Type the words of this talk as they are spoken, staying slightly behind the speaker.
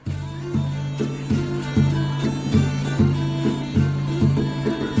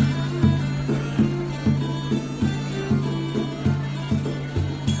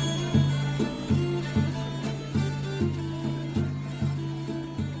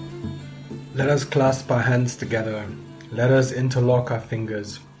Let us clasp our hands together, let us interlock our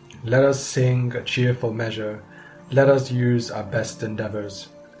fingers, let us sing a cheerful measure, let us use our best endeavours,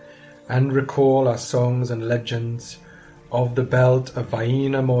 and recall our songs and legends of the belt of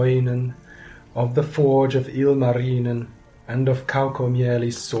Wainamoinen, of the forge of Ilmarinen, and of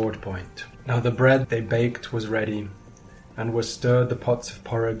Kaukomieli's sword point. Now the bread they baked was ready, and were stirred the pots of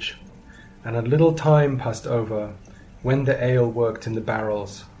porridge, and a little time passed over, when the ale worked in the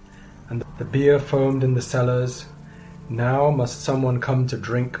barrels, and the beer foamed in the cellars. Now must someone come to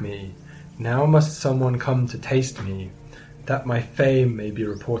drink me, now must someone come to taste me, that my fame may be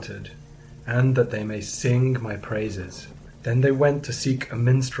reported, and that they may sing my praises. Then they went to seek a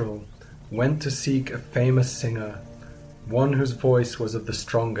minstrel, went to seek a famous singer, one whose voice was of the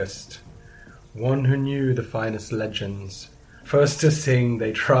strongest, one who knew the finest legends. First to sing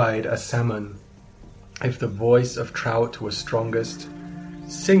they tried a salmon. If the voice of trout was strongest,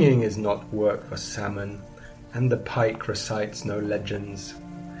 singing is not work for salmon, and the pike recites no legends.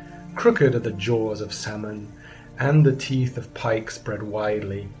 Crooked are the jaws of salmon, and the teeth of pike spread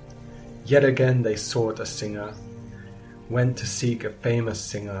widely. Yet again they sought a singer, went to seek a famous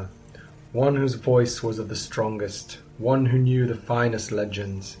singer, one whose voice was of the strongest, one who knew the finest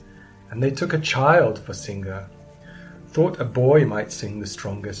legends. And they took a child for singer, thought a boy might sing the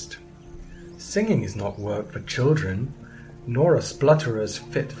strongest. Singing is not work for children, nor are splutterers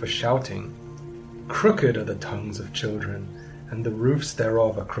fit for shouting. Crooked are the tongues of children, and the roofs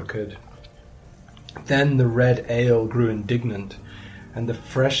thereof are crooked. Then the red ale grew indignant, and the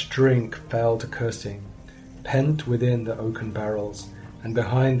fresh drink fell to cursing, pent within the oaken barrels, and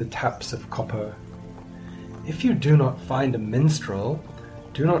behind the taps of copper. If you do not find a minstrel,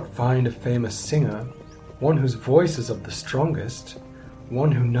 do not find a famous singer, one whose voice is of the strongest,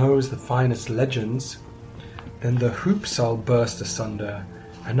 one who knows the finest legends, then the hoops I'll burst asunder,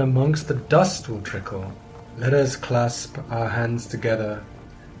 and amongst the dust will trickle. Let us clasp our hands together,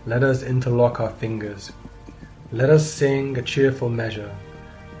 let us interlock our fingers, let us sing a cheerful measure,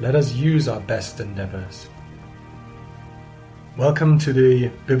 let us use our best endeavours. Welcome to the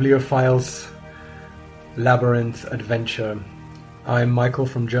Bibliophiles Labyrinth adventure. I'm Michael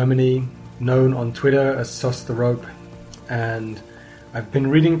from Germany, known on Twitter as Sos the Rope, and I've been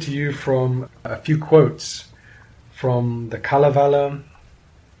reading to you from a few quotes from the Kalevala.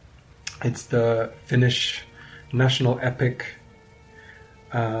 It's the Finnish national epic,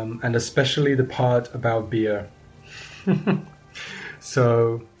 and especially the part about beer.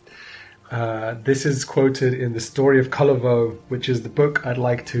 So this is quoted in the Story of Kalevo, which is the book I'd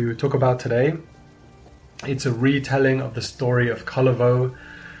like to talk about today. It's a retelling of the story of Kalevo,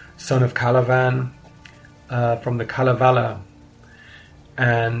 son of Kalavan, from the Kalevala.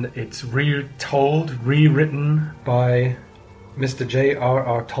 And it's retold, rewritten by Mr.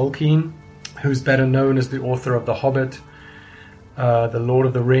 J.R.R. Tolkien, who's better known as the author of The Hobbit, The Lord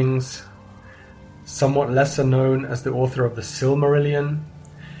of the Rings, somewhat lesser known as the author of the Silmarillion,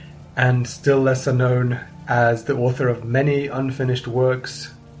 and still lesser known as the author of many unfinished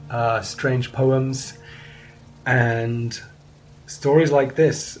works, strange poems, and stories like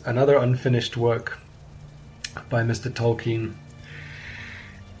this, another unfinished work by Mr. Tolkien.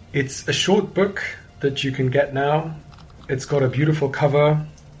 It's a short book that you can get now. It's got a beautiful cover.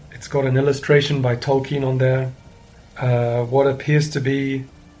 It's got an illustration by Tolkien on there. What appears to be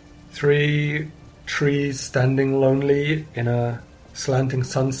 3 trees standing lonely in a slanting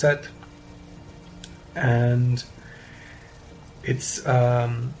sunset. And it's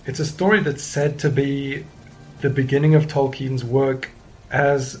a story that's said to be the beginning of Tolkien's work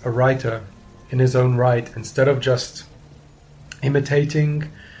as a writer in his own right, instead of just imitating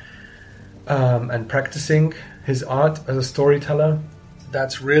and practicing his art as a storyteller.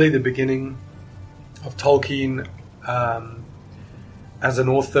 That's really the beginning of Tolkien as an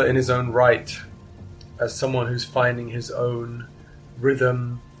author in his own right, as someone who's finding his own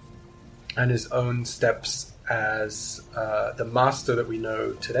rhythm and his own steps as the master that we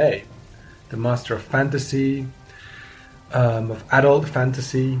know today, the master of fantasy, of adult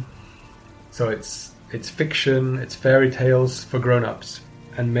fantasy. So it's fiction, it's fairy tales for grown-ups,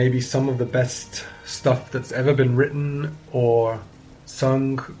 and maybe some of the best stuff that's ever been written or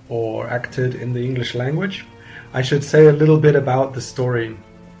sung or acted in the English language. I should say a little bit about the story.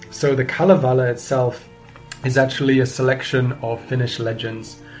 So the Kalevala itself is actually a selection of Finnish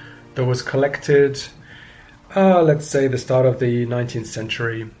legends that was collected, let's say the start of the 19th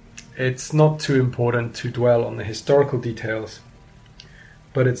century. It's not too important to dwell on the historical details,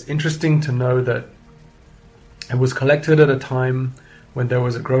 but it's interesting to know that it was collected at a time when there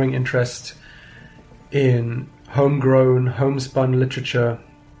was a growing interest in homegrown, homespun literature,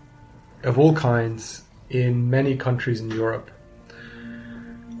 of all kinds in many countries in Europe.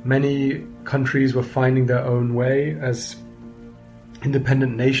 Many countries were finding their own way as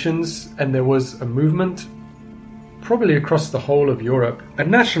independent nations, and there was a movement, probably across the whole of Europe, a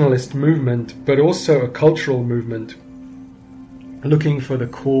nationalist movement, but also a cultural movement, looking for the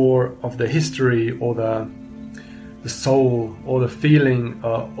core of the history or the soul or the feeling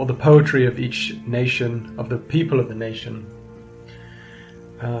or the poetry of each nation, of the people of the nation.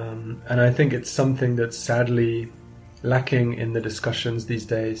 And I think it's something that's sadly lacking in the discussions these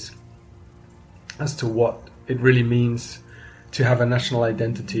days as to what it really means to have a national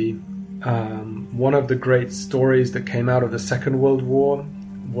identity. One of the great stories that came out of the Second World War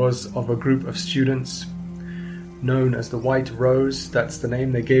was of a group of students known as the White Rose. That's the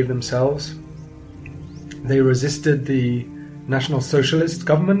name they gave themselves. They resisted the National Socialist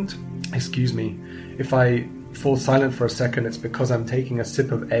government. Excuse me, if I fall silent for a second, it's because I'm taking a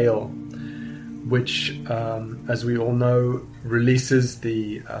sip of ale, which, as we all know, releases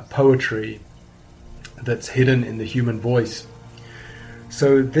the poetry that's hidden in the human voice.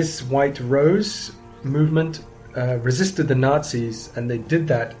 So this White Rose movement resisted the Nazis, and they did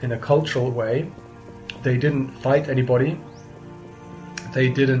that in a cultural way. They didn't fight anybody. They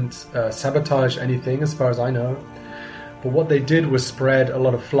didn't sabotage anything, as far as I know. But what they did was spread a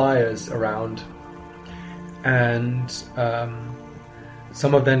lot of flyers around. And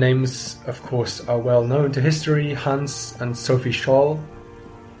some of their names, of course, are well known to history. Hans and Sophie Scholl,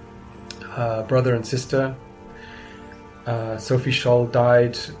 brother and sister. Sophie Scholl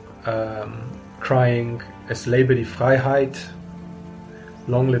died crying, "Es lebe die Freiheit,"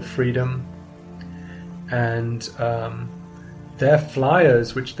 long live freedom. And their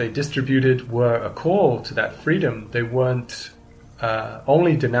flyers, which they distributed, were a call to that freedom. They weren't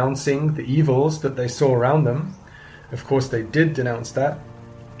only denouncing the evils that they saw around them. Of course, they did denounce that.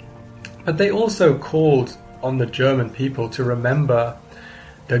 But they also called on the German people to remember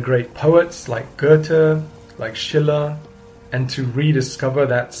the great poets like Goethe, like Schiller, and to rediscover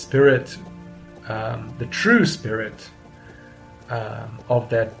that spirit, the true spirit of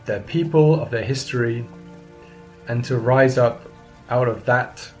their people, of their history, and to rise up out of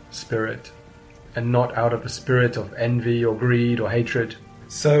that spirit and not out of a spirit of envy or greed or hatred.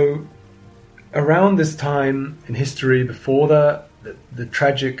 So around this time in history, before the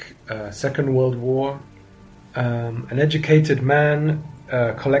tragic Second World War, an educated man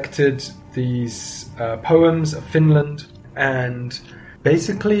collected these poems of Finland, and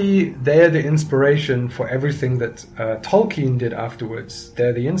basically they're the inspiration for everything that Tolkien did afterwards.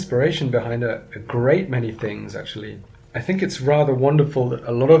 They're the inspiration behind a great many things, actually. I think it's rather wonderful that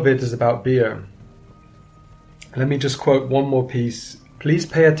a lot of it is about beer. Let me just quote one more piece. Please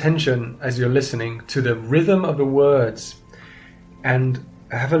pay attention as you're listening to the rhythm of the words, and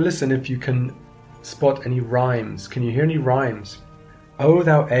have a listen if you can spot any rhymes. Can you hear any rhymes? "O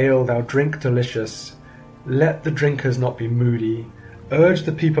thou ale, thou drink delicious, let the drinkers not be moody. Urge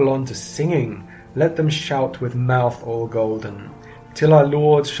the people on to singing, let them shout with mouth all golden, till our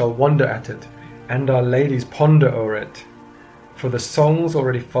lords shall wonder at it, and our ladies ponder o'er it. For the songs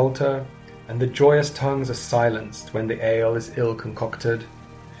already falter, and the joyous tongues are silenced when the ale is ill concocted,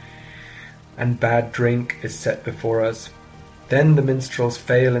 and bad drink is set before us. Then the minstrels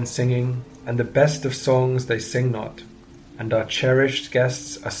fail in singing, and the best of songs they sing not, and our cherished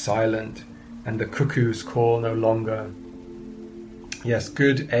guests are silent, and the cuckoos call no longer." Yes,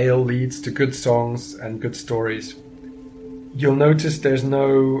 good ale leads to good songs and good stories. You'll notice there's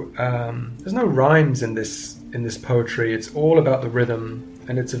no rhymes in this poetry. It's all about the rhythm,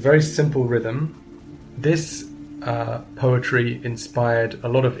 and it's a very simple rhythm. This poetry inspired a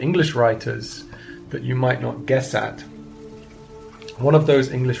lot of English writers that you might not guess at. One of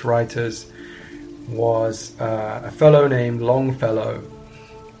those English writers was a fellow named Longfellow,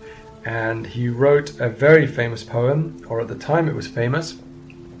 and he wrote a very famous poem, or at the time it was famous.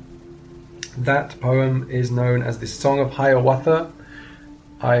 That poem is known as the Song of Hiawatha.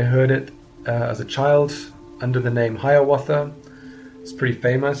 I heard it as a child under the name Hiawatha. It's pretty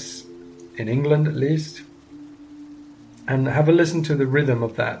famous, in England at least. And have a listen to the rhythm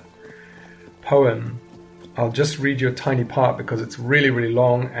of that poem. I'll just read you a tiny part because it's really, really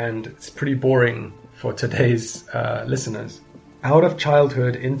long and it's pretty boring for today's listeners. "Out of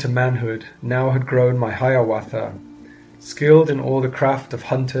childhood into manhood now had grown my Hiawatha, skilled in all the craft of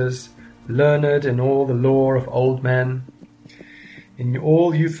hunters, learned in all the lore of old men, in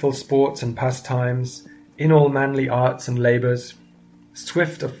all youthful sports and pastimes, in all manly arts and labours.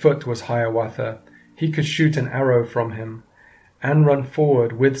 Swift of foot was Hiawatha, he could shoot an arrow from him, and run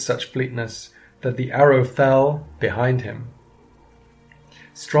forward with such fleetness that the arrow fell behind him.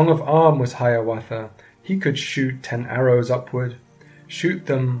 Strong of arm was Hiawatha. He could shoot 10 arrows upward, shoot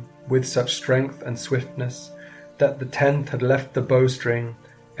them with such strength and swiftness that the 10th had left the bowstring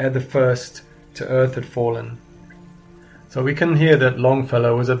ere the first to earth had fallen. So we can hear that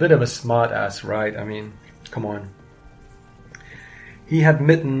Longfellow was a bit of a smart ass, right? I mean, come on. He had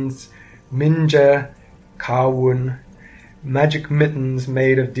mittens, Minja Kawun, magic mittens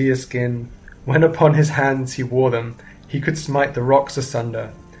made of deerskin. When upon his hands he wore them, he could smite the rocks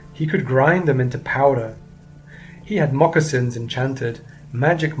asunder. He could grind them into powder. He had moccasins enchanted,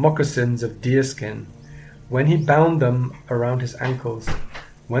 magic moccasins of deerskin. When he bound them around his ankles,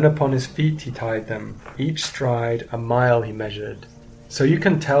 when upon his feet he tied them, each stride a mile he measured. So you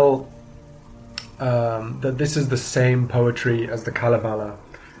can tell that this is the same poetry as the Kalevala.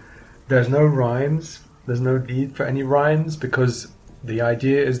 There's no rhymes, there's no need for any rhymes, because the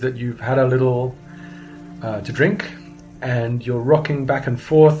idea is that you've had a little to drink, and you're rocking back and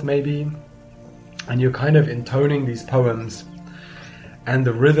forth maybe, and you're kind of intoning these poems, and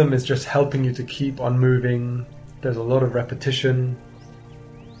the rhythm is just helping you to keep on moving. There's a lot of repetition,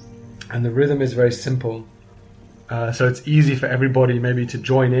 and the rhythm is very simple, so it's easy for everybody maybe to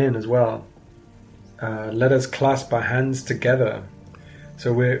join in as well. Let us clasp our hands together.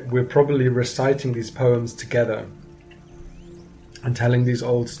 So we're probably reciting these poems together and telling these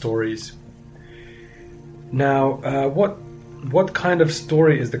old stories. Now, what kind of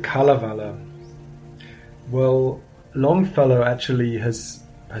story is the Kalevala? Well, Longfellow actually has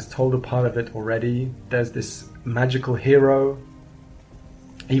told a part of it already. There's this magical hero.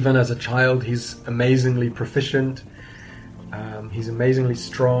 Even as a child, he's amazingly proficient. He's amazingly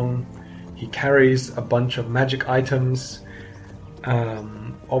strong. He carries a bunch of magic items.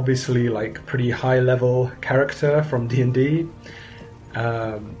 Obviously, like pretty high-level character from D&D.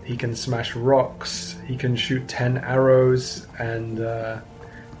 He can smash rocks. He can shoot 10 arrows, and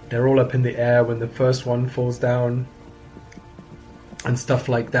they're all up in the air when the first one falls down, and stuff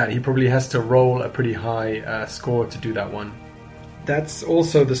like that. He probably has to roll a pretty high score to do that one. That's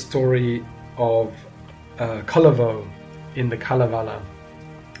also the story of Kullervo in the Kalevala.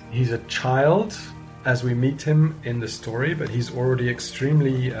 He's a child as we meet him in the story, but he's already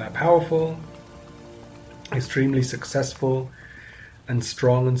extremely powerful, extremely successful, and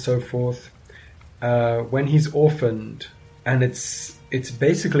strong, and so forth. When he's orphaned, and it's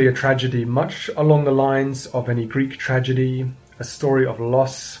basically a tragedy, much along the lines of any Greek tragedy, a story of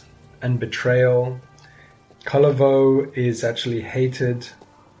loss and betrayal. Kullervo is actually hated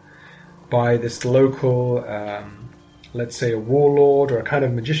by this local, let's say a warlord or a kind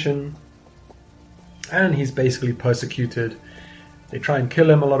of magician, and he's basically persecuted. They try and kill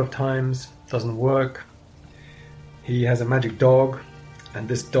him a lot of times, doesn't work. He has a magic dog, and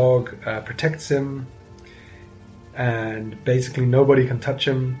this dog protects him, and basically nobody can touch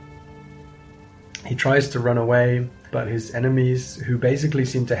him. He tries to run away, but his enemies, who basically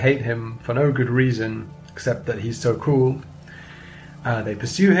seem to hate him for no good reason except that he's so cool, they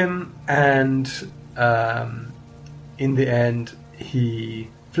pursue him, and in the end he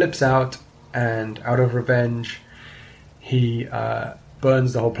flips out, and out of revenge he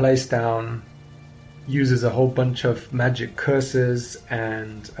burns the whole place down, uses a whole bunch of magic curses,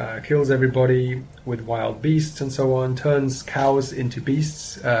 and kills everybody with wild beasts and so on, turns cows into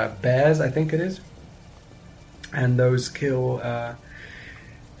beasts, bears I think it is, and those kill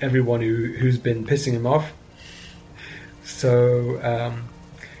everyone who's been pissing him off. So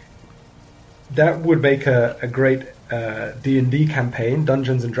that would make a great D&D campaign,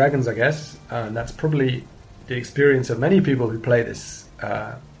 Dungeons and Dragons, I guess. And that's probably the experience of many people who play this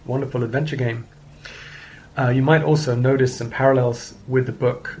wonderful adventure game. You might also notice some parallels with the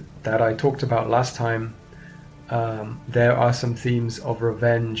book that I talked about last time. There are some themes of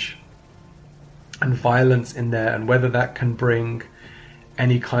revenge and violence in there, and whether that can bring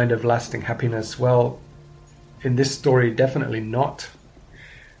any kind of lasting happiness. Well, in this story, definitely not.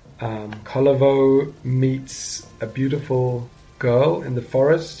 Kullervo meets a beautiful girl in the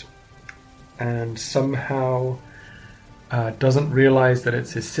forest, and somehow doesn't realize that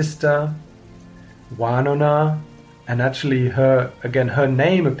it's his sister, Wanona, and actually her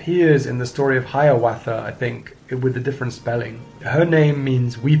name appears in the story of Hiawatha, I think, with a different spelling. Her name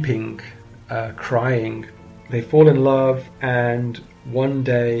means weeping, crying. They fall in love, and one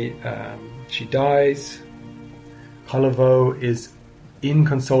day she dies. Kullervo is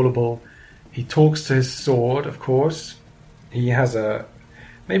inconsolable. He talks to his sword, of course. He has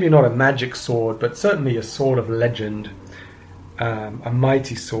maybe not a magic sword, but certainly a sword of legend, a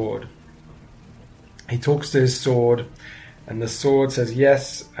mighty sword. He talks to his sword, and the sword says,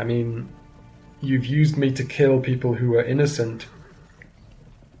 yes, I mean, you've used me to kill people who are innocent,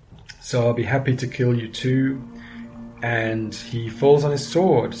 so I'll be happy to kill you too. And he falls on his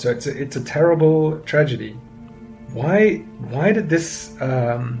sword. So it's a terrible tragedy. Why did this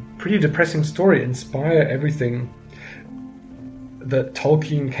pretty depressing story inspire everything that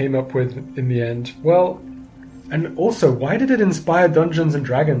Tolkien came up with in the end? Well, and also, why did it inspire Dungeons and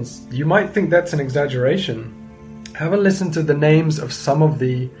Dragons? You might think that's an exaggeration. Have a listen to the names of some of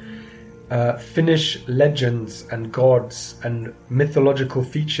the Finnish legends and gods and mythological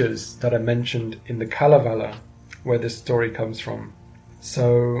features that are mentioned in the Kalevala, where this story comes from.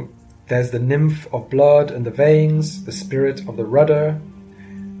 So there's the nymph of blood and the veins, the spirit of the rudder.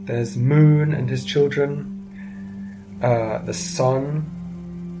 There's Moon and his children, the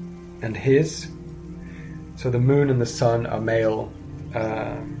sun and his. So the moon and the sun are male.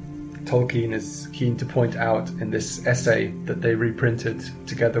 Tolkien is keen to point out in this essay that they reprinted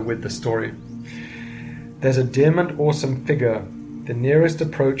together with the story. There's a dim and awesome figure, the nearest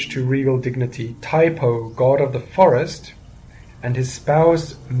approach to regal dignity, Typo, god of the forest, and his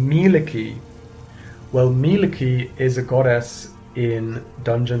spouse Mielikki. Well, Mielikki is a goddess in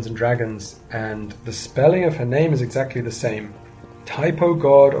Dungeons and Dragons, and the spelling of her name is exactly the same. Typo,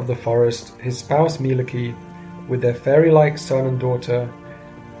 god of the forest, his spouse Mielikki, with their fairy-like son and daughter,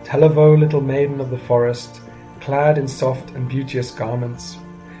 Telavo, little maiden of the forest, clad in soft and beauteous garments,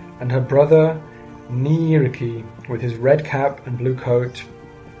 and her brother Niiriki, with his red cap and blue coat.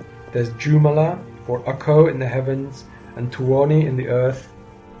 There's Jumala, or Ukko in the heavens, and Tuoni in the earth,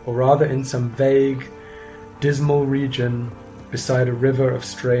 or rather in some vague, dismal region beside a river of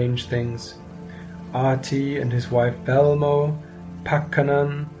strange things. Ahti and his wife Velmo,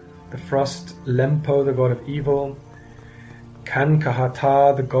 Pakkanan, the frost, Lempo, the god of evil,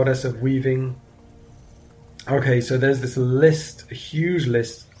 Kankahata, the goddess of weaving. Okay, so there's this list, a huge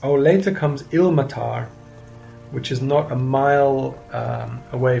list. Oh, later comes Ilmatar, which is not a mile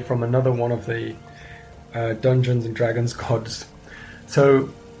away from another one of the Dungeons and Dragons gods. So,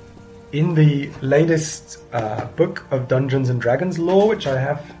 in the latest book of Dungeons and Dragons lore, which I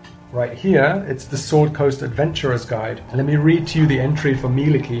have right here, it's the Sword Coast Adventurer's Guide. Let me read to you the entry for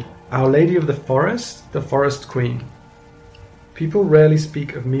Mielikki. Our Lady of the Forest, the Forest Queen. People rarely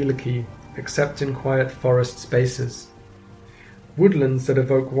speak of Mielikki, except in quiet forest spaces. Woodlands that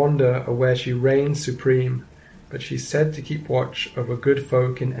evoke wonder are where she reigns supreme, but she's said to keep watch over good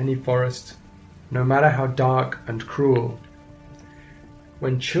folk in any forest, no matter how dark and cruel.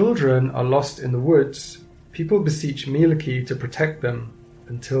 When children are lost in the woods, people beseech Mielikki to protect them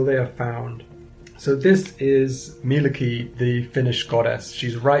until they are found. So this is Mielikki, the Finnish goddess.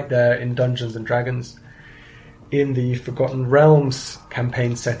 She's right there in Dungeons and Dragons, in the Forgotten Realms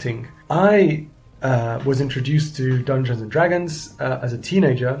campaign setting. I was introduced to Dungeons and Dragons as a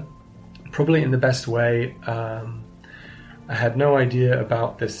teenager, probably in the best way. I had no idea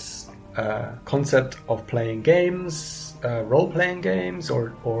about this concept of playing games, role-playing games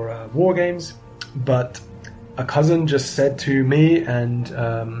or war games, but a cousin just said to me and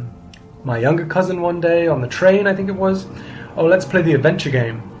my younger cousin one day on the train, I think it was, "Oh, let's play the adventure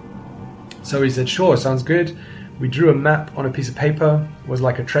game." So he said, "Sure, sounds good." We drew a map on a piece of paper, it was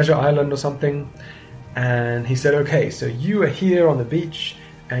like a treasure island or something, and he said, "Okay, so you are here on the beach,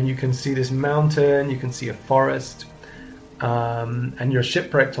 and you can see this mountain, you can see a forest, and you're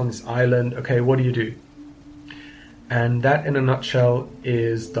shipwrecked on this island. Okay, what do you do?" And that, in a nutshell,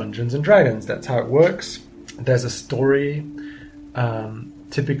 is Dungeons and Dragons. That's how it works. There's a story,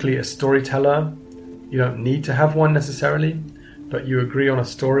 typically a storyteller. You don't need to have one necessarily, but you agree on a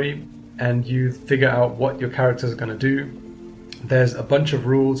story and you figure out what your characters are going to do. There's a bunch of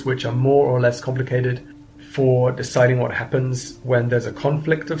rules which are more or less complicated for deciding what happens when there's a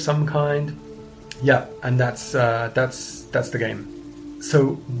conflict of some kind. Yeah, and that's the game.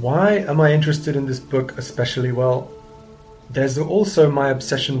 So why am I interested in this book especially? Well, there's also my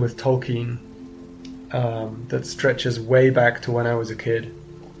obsession with Tolkien that stretches way back to when I was a kid.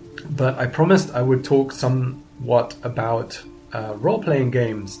 But I promised I would talk somewhat about role-playing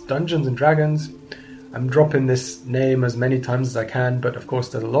games, Dungeons and Dragons. I'm dropping this name as many times as I can, but of course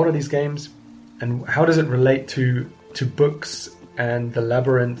there's a lot of these games. And how does it relate to books and the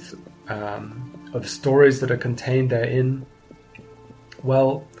labyrinth of stories that are contained therein?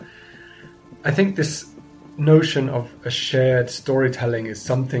 Well, I think this notion of a shared storytelling is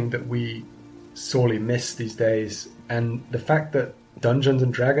something that we sorely miss these days. And the fact that Dungeons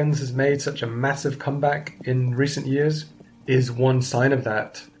and Dragons has made such a massive comeback in recent years is one sign of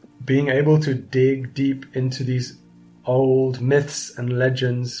that. Being able to dig deep into these old myths and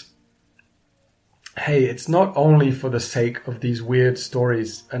legends. Hey, it's not only for the sake of these weird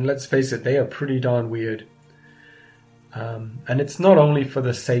stories, and let's face it, they are pretty darn weird. And it's not only for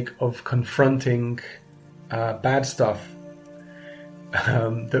the sake of confronting bad stuff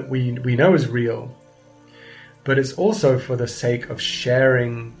that we know is real, but it's also for the sake of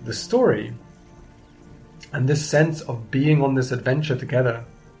sharing the story. And this sense of being on this adventure together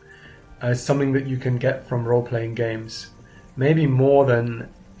is something that you can get from role-playing games, maybe more than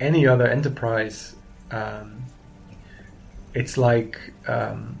any other enterprise. It's like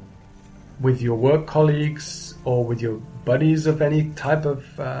with your work colleagues or with your buddies of any type of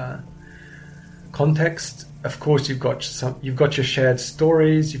context. Of course, you've got your shared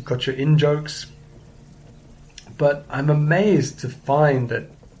stories, you've got your in-jokes. But I'm amazed to find that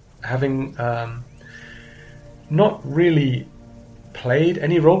having not really played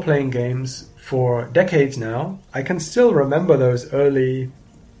any role-playing games for decades now, I can still remember those early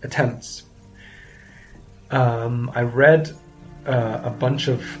attempts. I read a bunch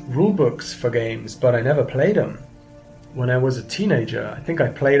of rule books for games, but I never played them. When I was a teenager, I think I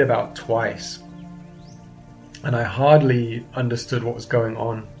played about twice, and I hardly understood what was going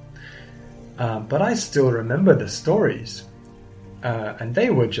on. But I still remember the stories, and they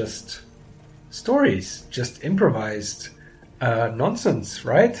were just stories, just improvised nonsense,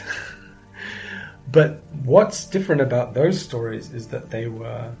 right? But what's different about those stories is that they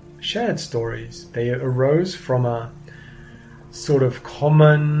were shared stories. They arose from a sort of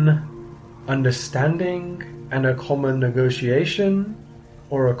common understanding and a common negotiation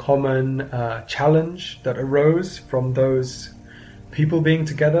or a common challenge that arose from those people being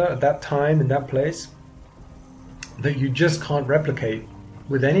together at that time in that place that you just can't replicate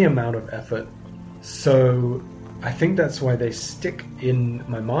with any amount of effort. So I think that's why they stick in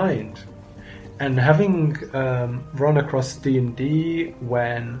my mind. And having run across D&D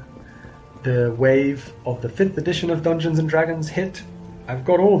when the wave of the 5th edition of Dungeons & Dragons hit, I've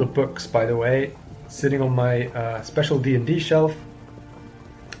got all the books, by the way, sitting on my special D&D shelf,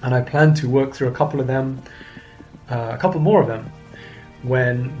 and I plan to work through a couple of them, a couple more of them,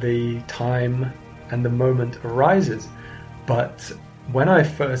 when the time and the moment arises. But when I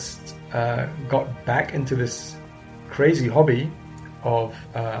first got back into this crazy hobby of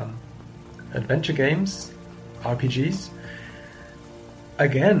adventure games, RPGs,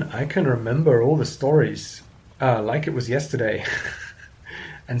 again, I can remember all the stories like it was yesterday.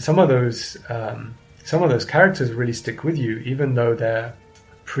 And some of those characters really stick with you, even though they're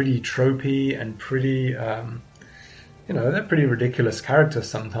pretty tropey and pretty, they're pretty ridiculous characters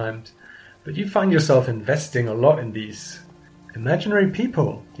sometimes. But you find yourself investing a lot in these imaginary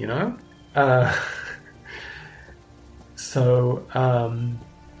people, you know? So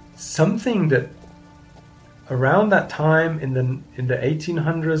something that around that time in the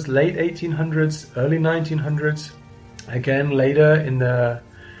 1800s, late 1800s, early 1900s, again later in the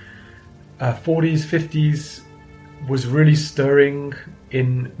 40s, 50s, was really stirring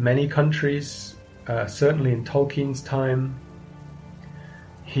in many countries, certainly in Tolkien's time.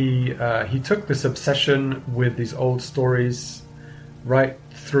 He took this obsession with these old stories right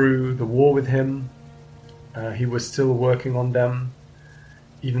through the war with him. He was still working on them,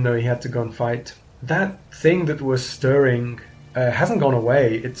 even though he had to go and fight. That thing that was stirring hasn't gone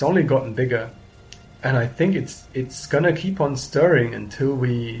away. It's only gotten bigger. And I think it's going to keep on stirring until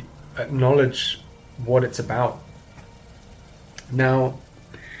we acknowledge what it's about. Now,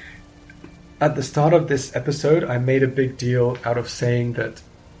 at the start of this episode, I made a big deal out of saying that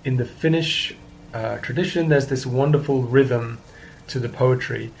in the Finnish tradition, there's this wonderful rhythm to the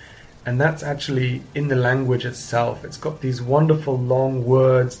poetry. And that's actually in the language itself. It's got these wonderful long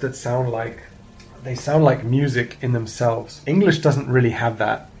words that sound like music in themselves. English doesn't really have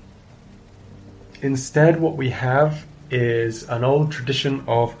that. Instead, what we have is an old tradition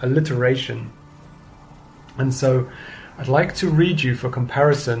of alliteration. And so I'd like to read you, for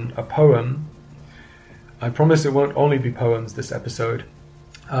comparison, a poem. I promise it won't only be poems this episode.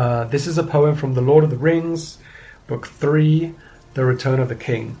 This is a poem from The Lord of the Rings, Book 3, The Return of the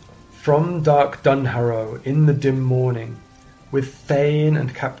King. From dark Dunharrow in the dim morning, with Thane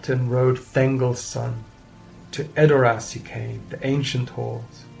and Captain rode Thengil's son. To Edoras he came, the ancient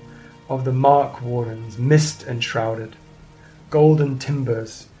halls of the Mark Wardens, mist enshrouded. Golden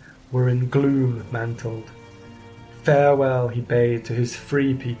timbers were in gloom mantled. Farewell he bade to his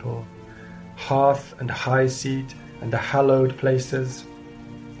free people, hearth and high seat and the hallowed places,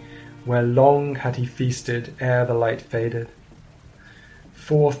 where long had he feasted ere the light faded.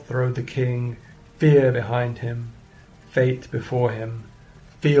 Forth rode the king, fear behind him, fate before him,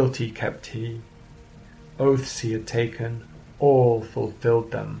 fealty kept he. Oaths he had taken, all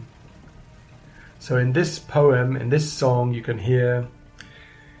fulfilled them. So in this poem, in this song, you can hear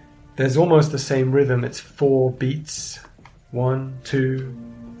there's almost the same rhythm. It's 4 beats. 1, 2,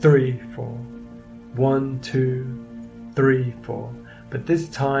 3, 4. 1, 2, 3, 4. But this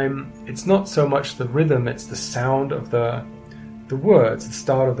time, it's not so much the rhythm, it's the sound of the words, the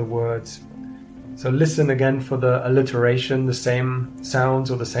start of the words. So listen again for the alliteration, the same sounds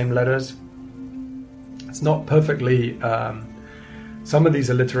or the same letters. It's not perfectly, some of these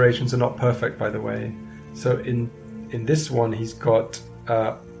alliterations are not perfect, by the way. So in this one, he's got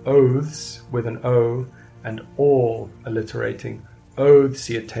oaths with an O and all alliterating. Oaths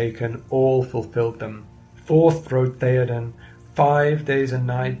he had taken, all fulfilled them. Forth rode Theoden, 5 days and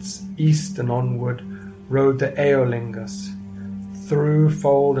nights, east and onward, rode the Eolingus, through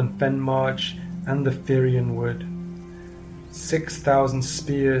Fold and Fenmarch and the Firion wood. 6,000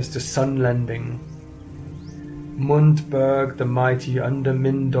 spears to Sunlending, Mundburg the mighty under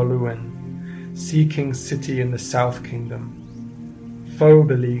Mindoluin, seeking city in the south kingdom. Foe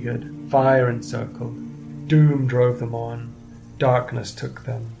beleaguered, fire encircled, doom drove them on, darkness took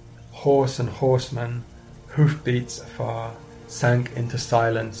them. Horse and horseman, hoofbeats afar, sank into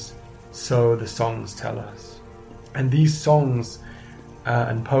silence, so the songs tell us. And these songs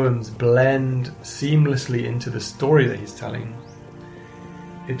and poems blend seamlessly into the story that he's telling.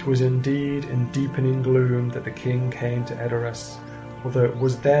 It was indeed in deepening gloom that the king came to Edoras, although it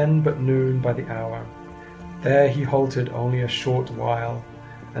was then but noon by the hour. There he halted only a short while,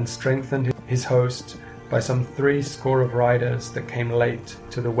 and strengthened his host by some 60 of riders that came late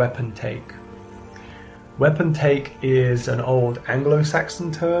to the weapon take. Weapon take is an old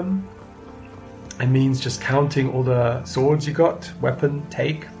Anglo-Saxon term. It means just counting all the swords you got. Weapon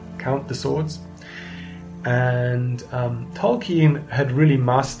take, count the swords. And Tolkien had really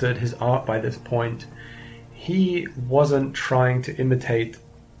mastered his art by this point. He wasn't trying to imitate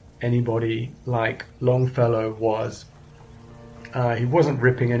anybody like Longfellow was. He wasn't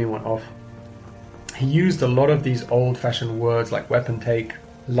ripping anyone off. He used a lot of these old-fashioned words like weapon take,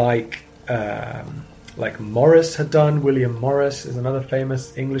 like Morris had done. William Morris is another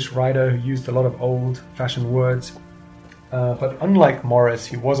famous English writer who used a lot of old-fashioned words. But unlike Morris,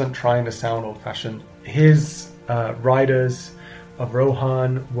 he wasn't trying to sound old-fashioned. His writers of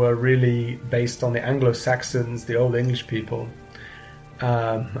Rohan were really based on the Anglo-Saxons, the Old English people.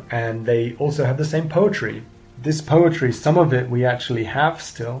 And they also have the same poetry. This poetry, some of it we actually have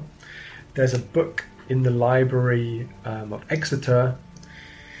still. There's a book in the library of Exeter,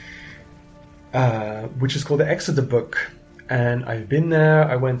 which is called the Exeter Book. And I've been there,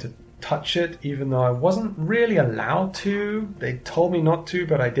 I went to touch it, even though I wasn't really allowed to. They told me not to,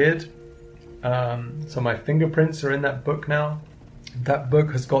 but I did. So my fingerprints are in that book now. That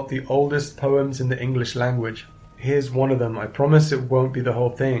book has got the oldest poems in the English language. Here's one of them. I promise it won't be the whole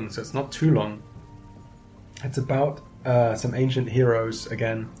thing, so it's not too long. It's about some ancient heroes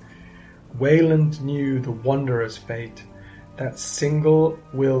again. Wayland knew the wanderer's fate. That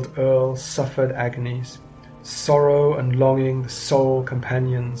single-willed earl suffered agonies. Sorrow and longing, the sole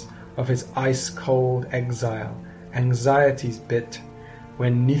companions of his ice-cold exile. Anxieties bit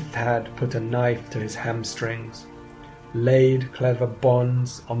when Nithhad put a knife to his hamstrings. Laid clever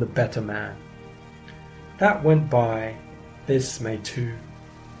bonds on the better man. That went by, this may too.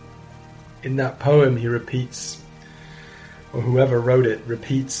 In that poem he repeats, or whoever wrote it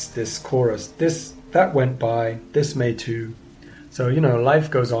repeats this chorus. That went by, this may too. So, life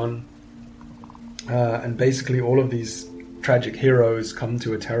goes on. And basically all of these tragic heroes come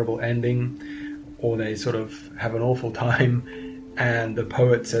to a terrible ending, or they sort of have an awful time. And the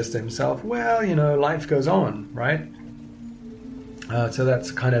poet says to himself, well, life goes on, right? So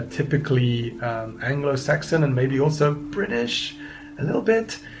that's kind of typically Anglo-Saxon and maybe also British, a little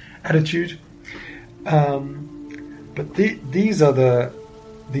bit, attitude. But these are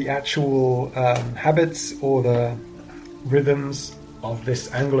the actual habits or the rhythms of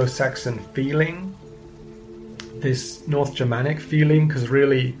this Anglo-Saxon feeling, this North Germanic feeling, because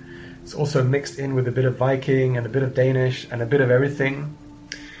really it's also mixed in with a bit of Viking and a bit of Danish and a bit of everything.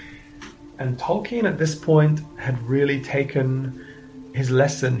 And Tolkien at this point had really taken his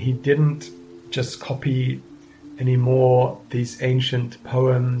lesson. He didn't just copy anymore these ancient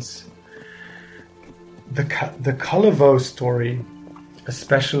poems. The Cullervo story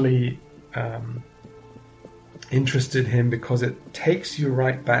especially interested him because it takes you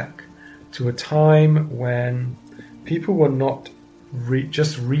right back to a time when people were not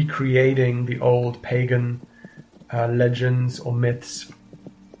just recreating the old pagan legends or myths.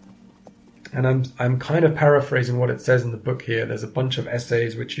 And I'm kind of paraphrasing what it says in the book here. There's a bunch of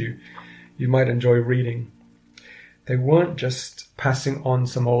essays which you might enjoy reading. They weren't just passing on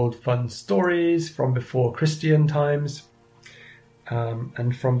some old fun stories from before Christian times.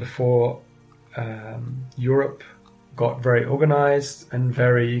 and from before Europe got very organized and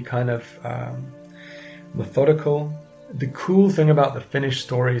very kind of methodical. The cool thing about the Finnish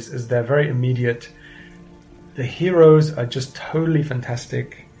stories is they're very immediate. The heroes are just totally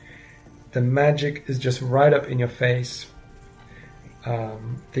fantastic. The magic is just right up in your face.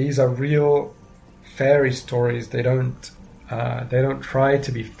 These are real fairy stories. They don't try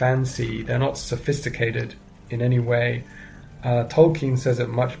to be fancy. They're not sophisticated in any way. Tolkien says it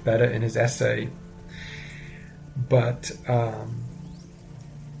much better in his essay. But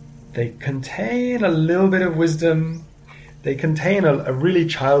they contain a little bit of wisdom. They contain a really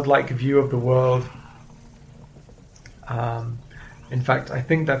childlike view of the world. In fact, I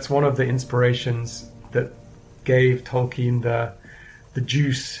think that's one of the inspirations that gave Tolkien the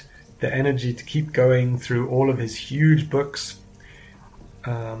juice, the energy to keep going through all of his huge books.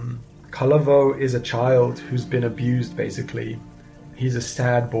 Kullervo is a child who's been abused, basically. He's a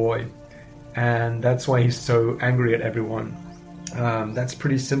sad boy, and that's why he's so angry at everyone. That's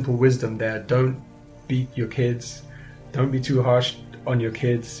pretty simple wisdom there. Don't beat your kids. Don't be too harsh on your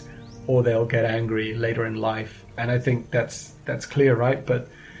kids, or they'll get angry later in life. And I think that's clear, right? But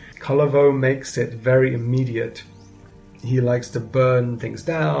Kullervo makes it very immediate. He likes to burn things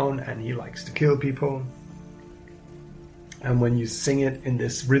down, and he likes to kill people. And when you sing it in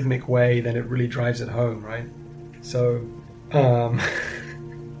this rhythmic way, then it really drives it home, right? So, and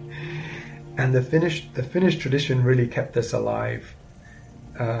the Finnish tradition really kept this alive,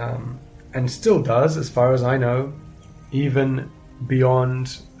 and still does, as far as I know, even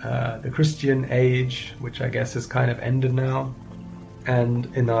beyond the Christian age, which I guess has kind of ended now, and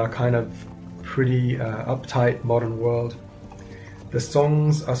in our kind of pretty uptight modern world. The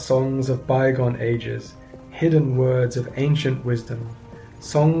songs are songs of bygone ages, hidden words of ancient wisdom,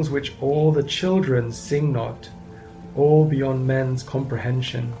 songs which all the children sing not, all beyond men's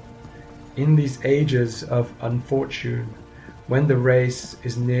comprehension, in these ages of unfortune, when the race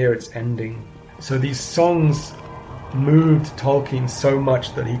is near its ending. So these songs moved Tolkien so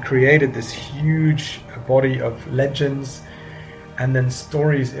much that he created this huge body of legends and then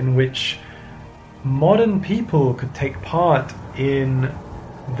stories in which modern people could take part in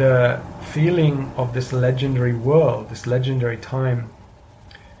the feeling of this legendary world, this legendary time.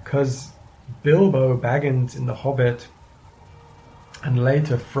 Because Bilbo Baggins in The Hobbit, and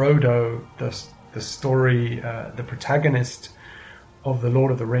later Frodo, the story, the protagonist of The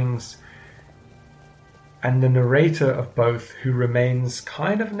Lord of the Rings, and the narrator of both, who remains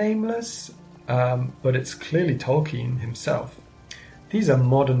kind of nameless, but it's clearly Tolkien himself. These are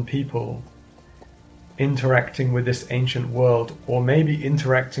modern people interacting with this ancient world, or maybe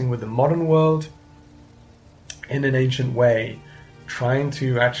interacting with the modern world in an ancient way, trying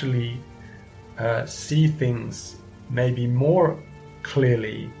to actually see things maybe more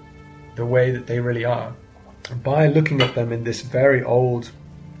clearly the way that they really are, by looking at them in this very old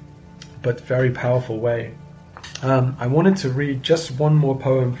but very powerful way. I wanted to read just one more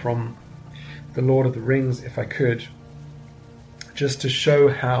poem from The Lord of the Rings, if I could, just to show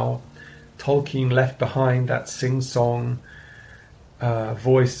how Tolkien left behind that sing-song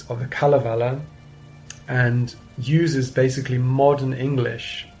voice of the Kalevala and uses basically modern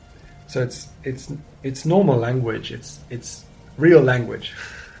English. So it's normal language. It's real language.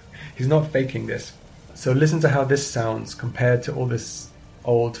 He's not faking this. So listen to how this sounds compared to all this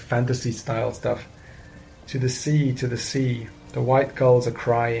old fantasy style stuff. To the sea, the white gulls are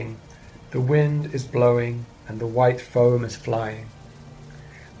crying, the wind is blowing, and the white foam is flying.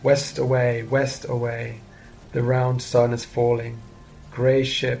 West away, the round sun is falling. Grey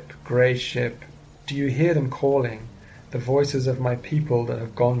ship, do you hear them calling, the voices of my people that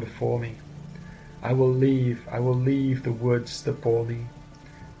have gone before me? I will leave the woods that bore me,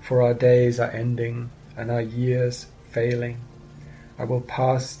 for our days are ending, and our years failing. I will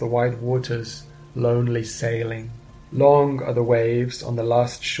pass the wide waters, lonely sailing. Long are the waves on the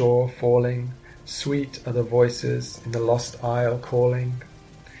last shore falling, sweet are the voices in the lost isle calling.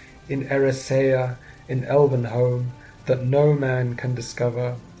 In Eressëa, in elven home, that no man can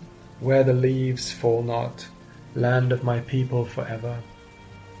discover, where the leaves fall not, land of my people forever.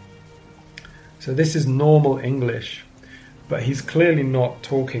 So this is normal English, but he's clearly not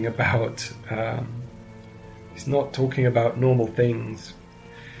talking about normal things.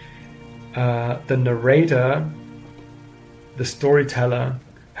 The narrator, the storyteller,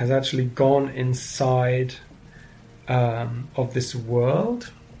 has actually gone inside of this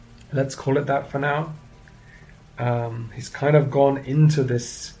world. Let's call it that for now. He's kind of gone into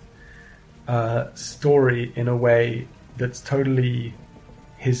this story in a way that's totally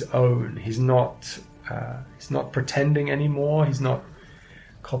his own. He's not He's not pretending anymore. He's not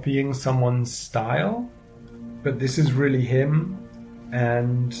copying someone's style, but this is really him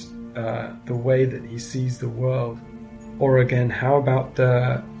and the way that he sees the world. Or again, how about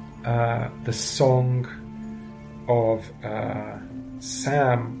the song of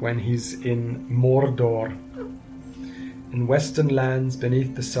Sam when he's in Mordor? In western lands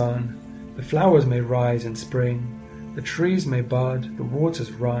beneath the sun, the flowers may rise in spring, the trees may bud, the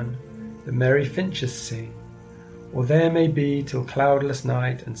waters run, the merry finches sing. Or there may be till cloudless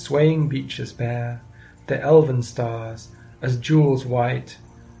night and swaying beeches bear the elven stars as jewels white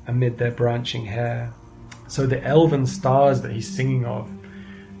amid their branching hair. So the elven stars that he's singing of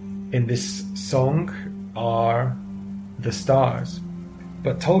in this song are the stars.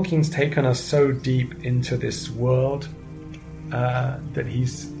 But Tolkien's taken us so deep into this world that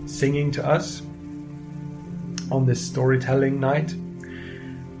he's singing to us on this storytelling night,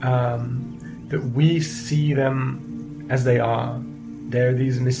 that we see them as they are. They're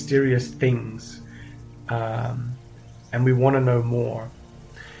these mysterious things, and we want to know more,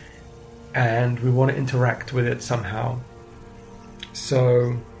 and we want to interact with it somehow.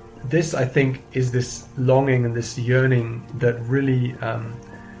 So this, I think, is this longing and this yearning that really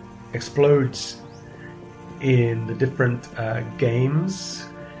explodes in the different games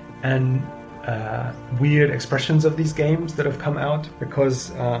and weird expressions of these games that have come out,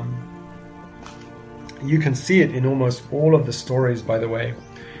 because you can see it in almost all of the stories, by the way,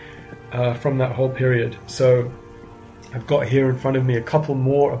 from that whole period. So I've got here in front of me a couple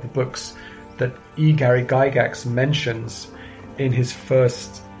more of the books that E. Gary Gygax mentions in his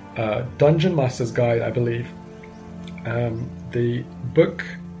first Dungeon Master's Guide, I believe. The book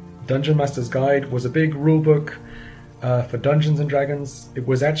Dungeon Master's Guide was a big rule book for Dungeons and Dragons. It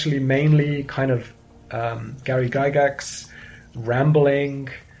was actually mainly kind of Gary Gygax rambling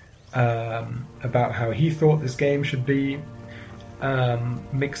about how he thought this game should be,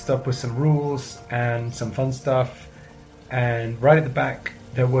 mixed up with some rules and some fun stuff. And right at the back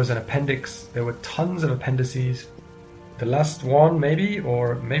there was an appendix. There were tons of appendices. The last one, maybe,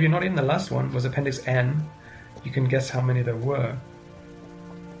 or maybe not even the last one, was Appendix N. You can guess how many there were.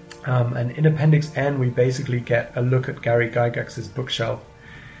 And in Appendix N, we basically get a look at Gary Gygax's bookshelf.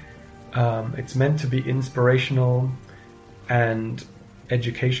 It's meant to be inspirational and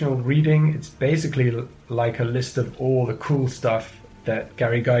educational reading. It's basically like a list of all the cool stuff that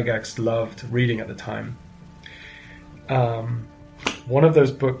Gary Gygax loved reading at the time. One of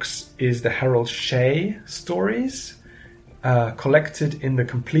those books is the Harold Shea stories, collected in the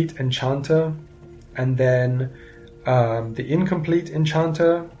Complete Enchanter, and then the Incomplete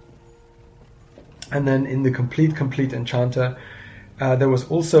Enchanter, and then in the Complete Enchanter, there was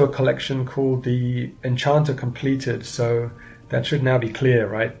also a collection called the Enchanter Completed, so that should now be clear,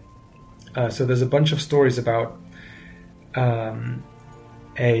 right? So there's a bunch of stories about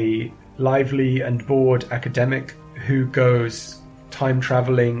a lively and bored academic who goes time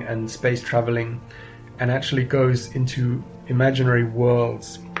traveling and space traveling and actually goes into imaginary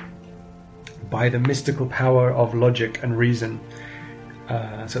worlds by the mystical power of logic and reason.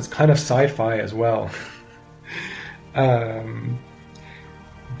 So it's kind of sci-fi as well.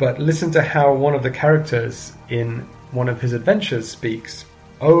 But listen to how one of the characters in one of his adventures speaks.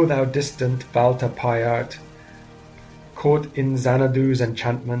 "O thou distant Valta Pyart, caught in Xanadu's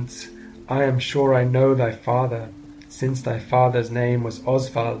enchantments, I am sure I know thy father, since thy father's name was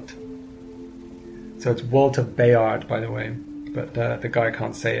Oswald." So it's Walter Bayard, by the way, but the guy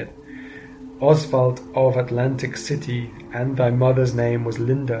can't say it. "Oswald of Atlantic City, and thy mother's name was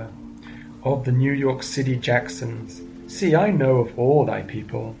Linda, of the New York City Jacksons. See, I know of all thy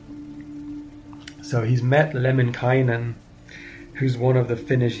people." So he's met Lemminkainen, who's one of the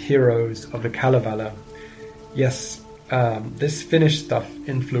Finnish heroes of the Kalevala. Yes, this Finnish stuff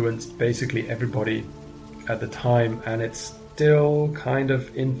influenced basically everybody at the time, and it still kind of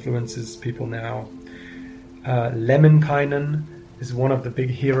influences people now. Lemminkainen is one of the big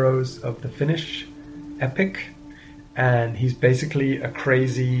heroes of the Finnish epic, and he's basically a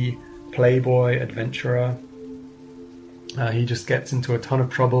crazy playboy adventurer. He just gets into a ton of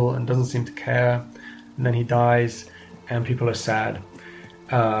trouble and doesn't seem to care, and then he dies, and people are sad.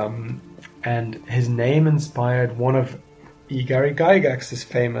 And his name inspired one of E. Gary Gygax's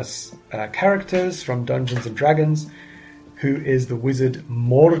famous characters from Dungeons and Dragons, who is the wizard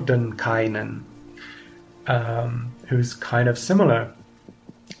Mordenkainen, who's kind of similar.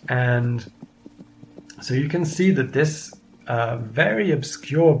 And so you can see that this very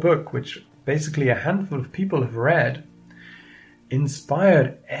obscure book, which basically a handful of people have read,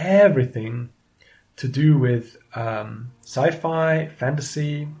 inspired everything to do with sci-fi,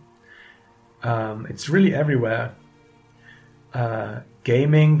 fantasy, It's really everywhere.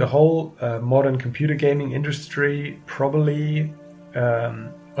 Gaming, the whole modern computer gaming industry probably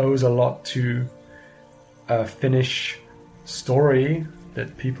owes a lot to a Finnish story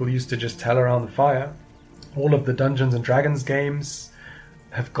that people used to just tell around the fire. All of the Dungeons and Dragons games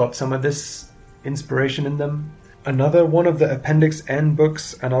have got some of this inspiration in them. Another one of the Appendix N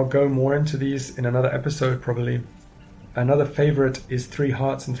books, and I'll go more into these in another episode probably. Another favorite is 3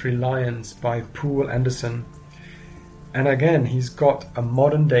 Hearts and 3 Lions by Poul Anderson. And again, he's got a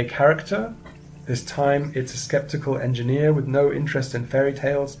modern day character. This time it's a skeptical engineer with no interest in fairy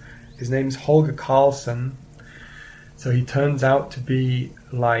tales. His name's Holger Karlsson. So he turns out to be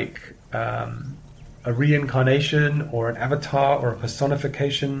like a reincarnation or an avatar or a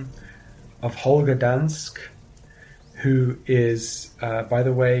personification of Holger Dansk, who is, by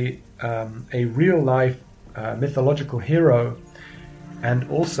the way, a real-life mythological hero, and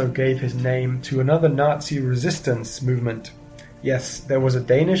also gave his name to another Nazi resistance movement. Yes, there was a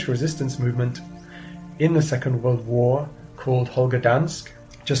Danish resistance movement in the Second World War called Holger Dansk,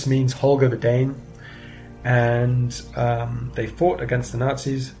 just means Holger the Dane, and they fought against the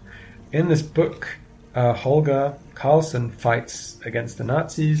Nazis. In this book, Holger Karlsson fights against the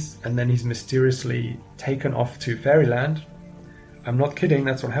Nazis, and then he's mysteriously taken off to Fairyland. I'm not kidding,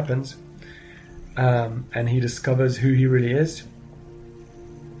 that's what happens. And he discovers who he really is.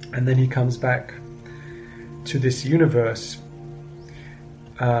 And then he comes back to this universe.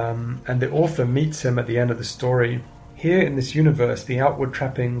 And the author meets him at the end of the story. Here in this universe, the outward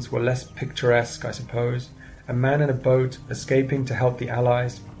trappings were less picturesque, I suppose. A man in a boat escaping to help the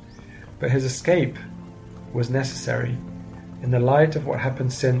Allies. But his escape was necessary. In the light of what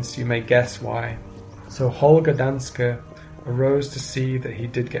happened since, you may guess why. So Holger Danske arose to see that he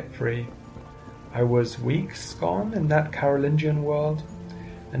did get free. I was weeks gone in that Carolingian world,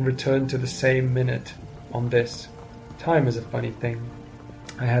 and returned to the same minute on this. Time is a funny thing.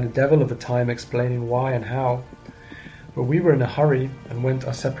 I had a devil of a time explaining why and how, but we were in a hurry and went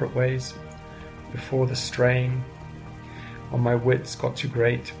our separate ways before the strain on my wits got too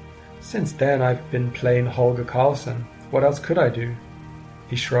great. Since then I've been plain Holger Karlsson. What else could I do?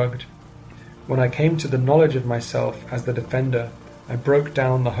 He shrugged. When I came to the knowledge of myself as the defender, I broke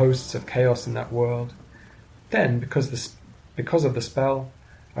down the hosts of chaos in that world. Then, because of the spell,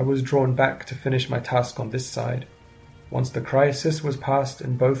 I was drawn back to finish my task on this side. Once the crisis was past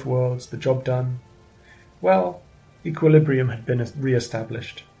in both worlds, the job done, well, equilibrium had been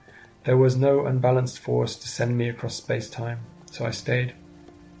re-established. There was no unbalanced force to send me across space-time, so I stayed.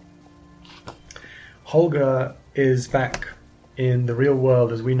 Holger is back in the real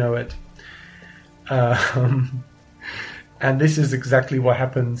world as we know it. And this is exactly what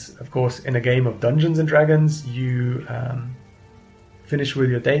happens, of course, in a game of Dungeons and Dragons. You finish with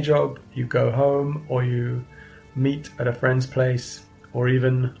your day job, you go home, or you meet at a friend's place, or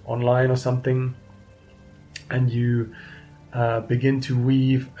even online or something, and you begin to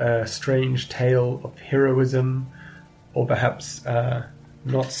weave a strange tale of heroism, or perhaps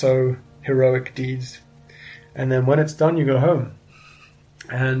not so heroic deeds. And then when it's done, you go home.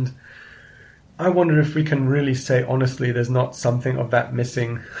 And I wonder if we can really say honestly there's not something of that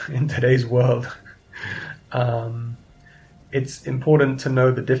missing in today's world. It's important to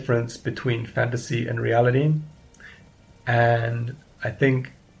know the difference between fantasy and reality. And I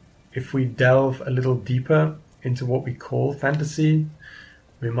think if we delve a little deeper into what we call fantasy,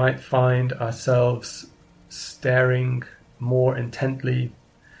 we might find ourselves staring more intently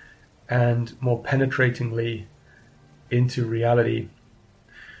and more penetratingly into reality.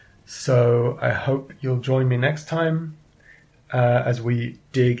 So I hope you'll join me next time as we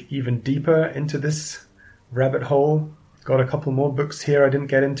dig even deeper into this rabbit hole. Got a couple more books here I didn't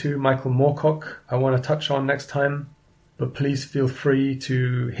get into. Michael Moorcock I want to touch on next time. But please feel free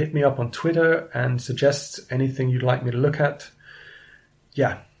to hit me up on Twitter and suggest anything you'd like me to look at.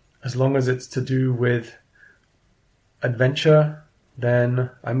 Yeah, as long as it's to do with adventure, then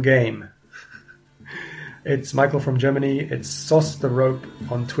I'm game. It's Michael from Germany. It's Sauce the Rope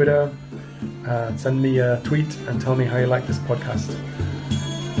on Twitter. Send me a tweet and tell me how you like this podcast.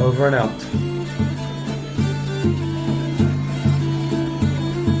 Over and out.